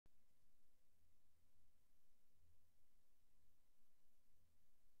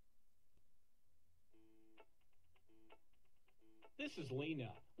This is Lena.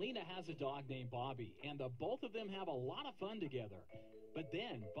 Lena has a dog named Bobby, and the both of them have a lot of fun together. But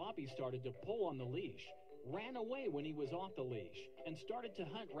then Bobby started to pull on the leash, ran away when he was off the leash, and started to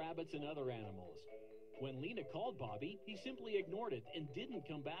hunt rabbits and other animals. When Lena called Bobby, he simply ignored it and didn't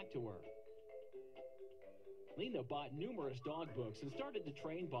come back to her. Lena bought numerous dog books and started to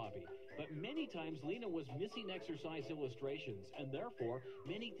train Bobby, but many times Lena was missing exercise illustrations, and therefore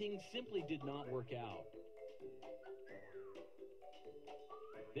many things simply did not work out.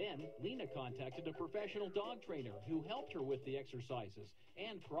 Then, Lena contacted a professional dog trainer who helped her with the exercises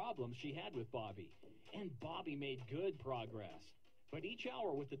and problems she had with Bobby. And Bobby made good progress. But each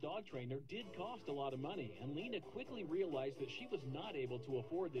hour with the dog trainer did cost a lot of money, and Lena quickly realized that she was not able to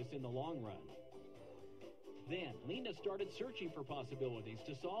afford this in the long run. Then, Lena started searching for possibilities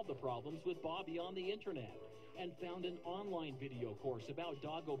to solve the problems with Bobby on the internet and found an online video course about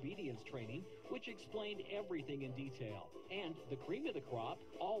dog obedience training, which explained everything in detail. And the cream of the crop,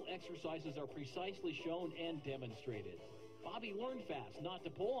 all exercises are precisely shown and demonstrated. Bobby learned fast not to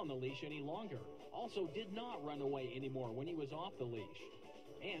pull on the leash any longer, also did not run away anymore when he was off the leash,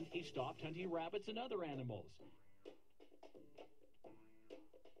 and he stopped hunting rabbits and other animals.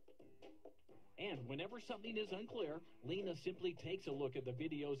 And whenever something is unclear, Lena simply takes a look at the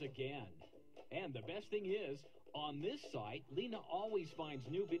videos again. And the best thing is, on this site, Lena always finds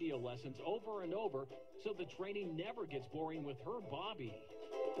new video lessons over and over, so the training never gets boring with her Bobby.